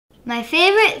My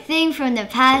favorite thing from the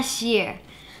past year.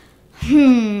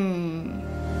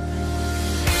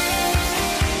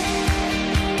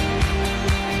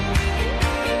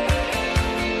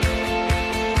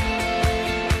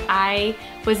 I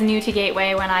was new to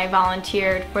Gateway when I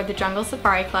volunteered for the Jungle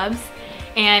Safari Clubs,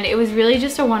 and it was really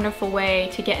just a wonderful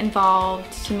way to get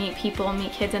involved, to meet people,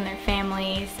 meet kids and their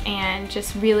families, and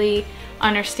just really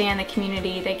understand the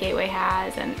community that Gateway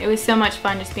has. And it was so much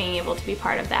fun just being able to be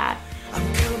part of that.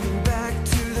 I'm coming back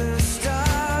to the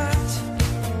start.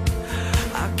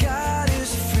 I got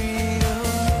is freedom,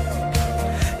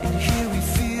 and here we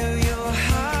feel your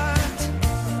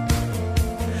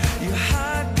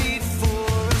heartbeat for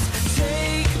us.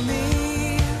 Take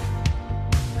me.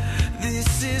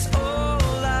 This is all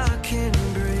I can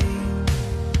bring.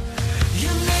 You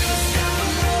never stop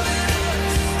loving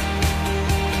us,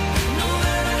 no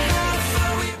matter how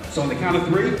far we. So on the count of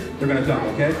 3, they're gonna dunk,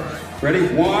 okay? Ready?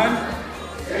 1,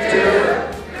 2, 3.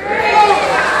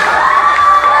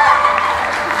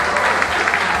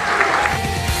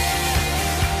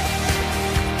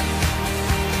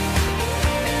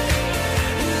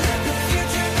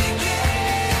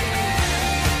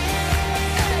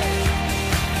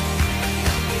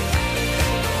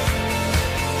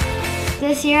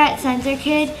 This year at Center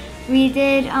Kid, we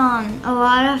did a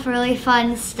lot of really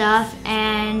fun stuff,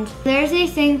 and there's a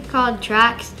thing called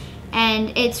tracks,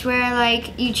 and it's where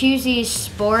like you choose these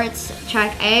sports.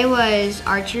 Track A was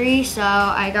archery, so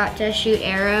I got to shoot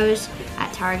arrows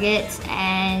at targets,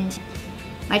 and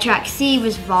my track C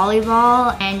was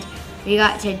volleyball, and we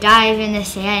got to dive in the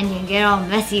sand and get all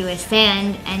messy with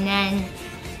sand, and then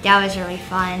that was really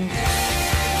fun.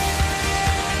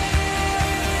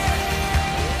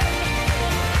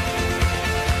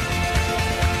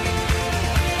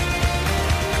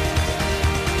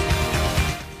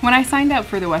 When I signed up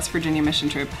for the West Virginia mission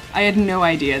trip, I had no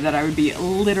idea that I would be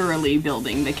literally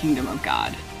building the kingdom of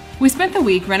God. We spent the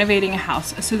week renovating a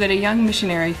house so that a young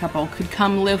missionary couple could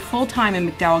come live full-time in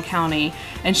McDowell County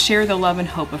and share the love and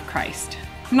hope of Christ.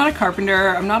 I'm not a carpenter,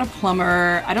 I'm not a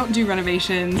plumber, I don't do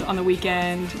renovations on the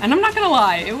weekend, and I'm not gonna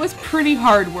lie, it was pretty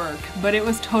hard work, but it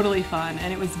was totally fun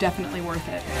and it was definitely worth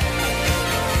it.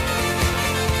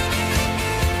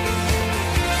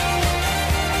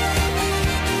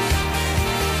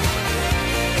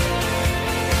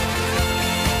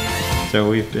 So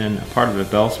we've been a part of the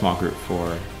Bell Small Group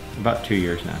for about 2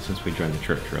 years now, since we joined the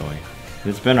church, really.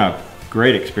 It's been a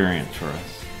great experience for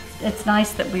us. It's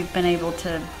nice that we've been able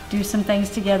to do some things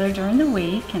together during the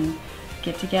week and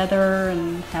get together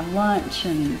and have lunch,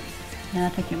 and I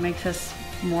think it makes us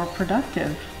more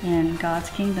productive in God's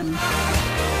kingdom.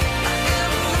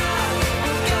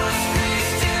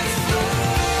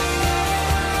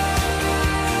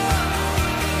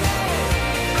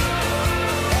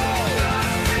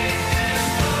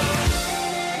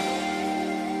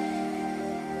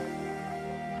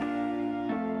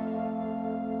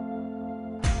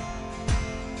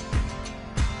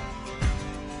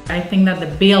 I think that the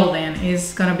building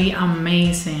is gonna be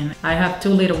amazing. I have 2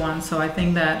 little ones, so I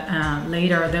think that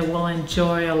later they will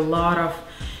enjoy a lot of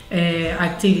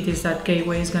activities that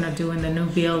Gateway is gonna do in the new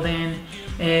building,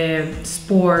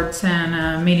 sports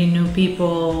and meeting new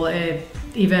people,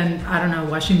 even, I don't know,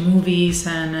 watching movies,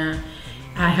 and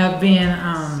I have been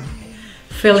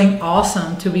feeling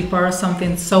awesome to be part of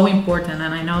something so important,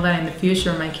 and I know that in the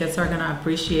future my kids are gonna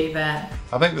appreciate that.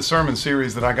 I think the sermon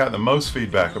series that I got the most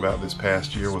feedback about this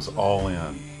past year was All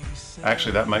In.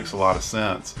 Actually, that makes a lot of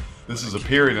sense. This is a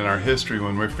period in our history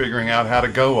when we're figuring out how to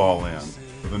go all in,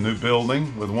 with a new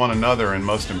building, with one another, and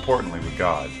most importantly, with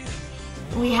God.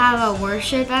 We have a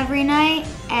worship every night,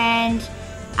 and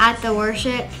at the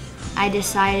worship, I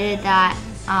decided that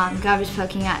God was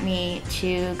poking at me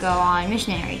to go on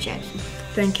missionary trips.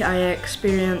 I think I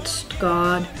experienced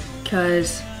God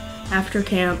because after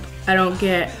camp I don't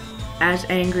get as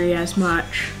angry as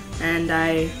much and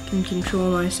I can control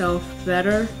myself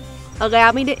better.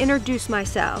 Allow me to introduce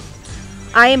myself.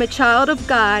 I am a child of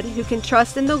God who can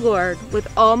trust in the Lord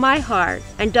with all my heart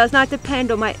and does not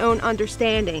depend on my own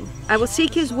understanding. I will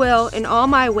seek His will in all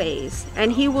my ways,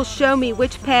 and He will show me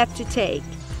which path to take.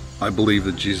 I believe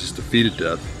that Jesus defeated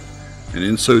death, and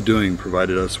in so doing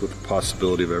provided us with the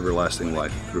possibility of everlasting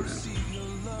life through Him.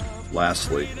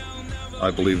 Lastly, I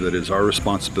believe that it is our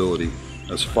responsibility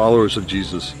as followers of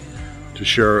Jesus to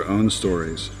share our own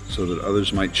stories so that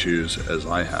others might choose, as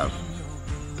I have,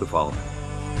 to follow Him.